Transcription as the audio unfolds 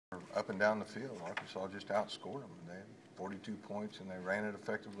up and down the field. Arkansas just outscored them. They had 42 points, and they ran it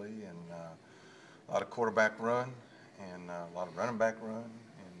effectively, and a lot of quarterback run and a lot of running back run.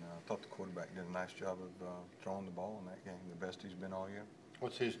 And I thought the quarterback did a nice job of throwing the ball in that game, the best he's been all year.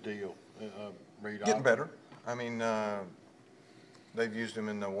 What's his deal? Reed Getting better. I mean, they've used him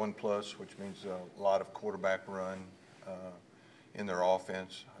in the 1+, which means a lot of quarterback run in their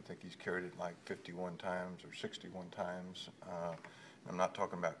offense. I think he's carried it like 51 times or 61 times. I'm not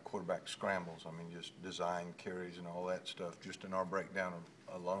talking about quarterback scrambles. I mean, just design carries and all that stuff, just in our breakdown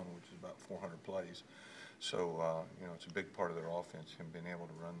alone, which is about 400 plays. So, you know, it's a big part of their offense, him being able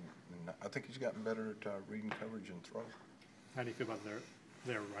to run. And I think he's gotten better at reading coverage and throw. How do you feel about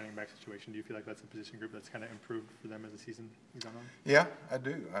their running back situation? Do you feel like that's a position group that's kind of improved for them as the season has gone on? Yeah, I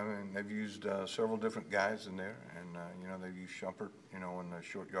do. I mean, they've used several different guys in there, and you know, they've used Shumpert, you know, in the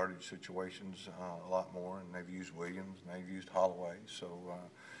short yardage situations a lot more, and they've used Williams, and they've used Holloway. So,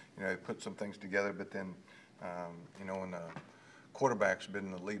 you know, they put some things together. But then, you know, when the quarterback's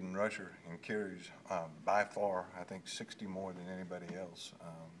been the leading rusher in carries by far, I think 60 more than anybody else.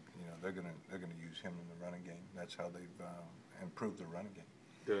 You know, they're gonna use him in the running game. That's how they've improved their running game.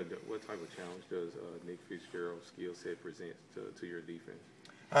 What type of challenge does Nick Fitzgerald's skill set present to your defense?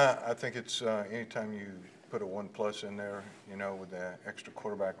 I think it's anytime you put a 1+ in there, you know, with the extra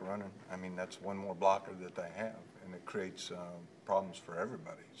quarterback running, I mean, that's one more blocker that they have, and it creates problems for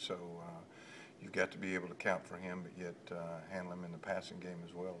everybody. So you've got to be able to count for him, but yet handle him in the passing game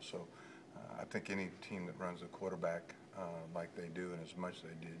as well. So I think any team that runs a quarterback like they do, and as much as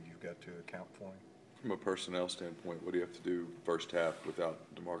they did, you've got to account for him. From a personnel standpoint, what do you have to do first half without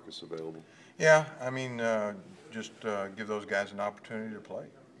DeMarcus available? Yeah, I mean, just give those guys an opportunity to play.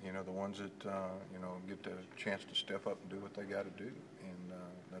 You know, the ones that, you know, get the chance to step up and do what they got to do. And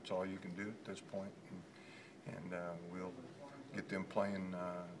that's all you can do at this point. And we'll get them playing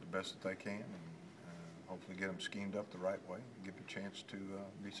the best that they can, and hopefully get them schemed up the right way and give them a chance to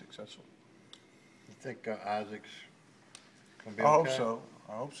be successful. You think Isaac's going to be I okay? hope so.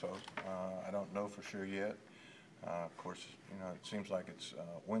 I hope so. I don't know for sure yet. Of course, you know, it seems like it's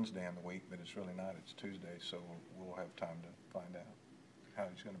Wednesday in the week, but it's really not. It's Tuesday, so we'll have time to find out how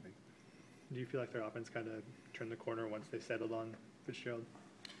he's going to be. Do you feel like their offense kind of turned the corner once they settled on Fitzgerald?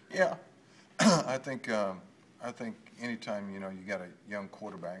 Yeah, I think anytime, you know, you got a young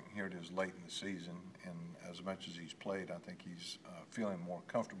quarterback, here it is late in the season, and as much as he's played, I think he's feeling more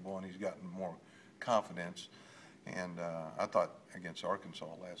comfortable, and he's gotten more confidence. And I thought against Arkansas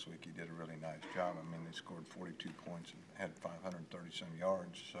last week he did a really nice job. I mean, they scored 42 points and had 530-some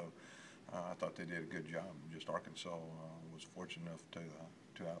yards. So I thought they did a good job. Just Arkansas was fortunate enough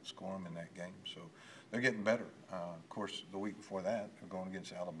to outscore them in that game. So they're getting better. Of course, the week before that, they're going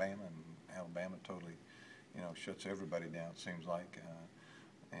against Alabama, and Alabama totally, you know, shuts everybody down, it seems like.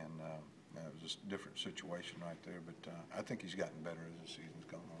 It was a different situation right there. But I think he's gotten better as the season's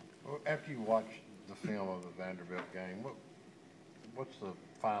gone on. Well, after you watch the film of the Vanderbilt game, what's the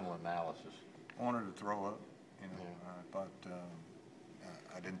final analysis? I wanted to throw up. You know, Yeah. I thought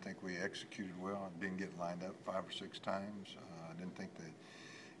I didn't think we executed well. I didn't get lined up 5 or 6 times. I didn't think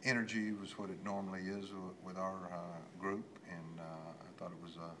the energy was what it normally is with our group, and I thought it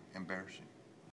was embarrassing.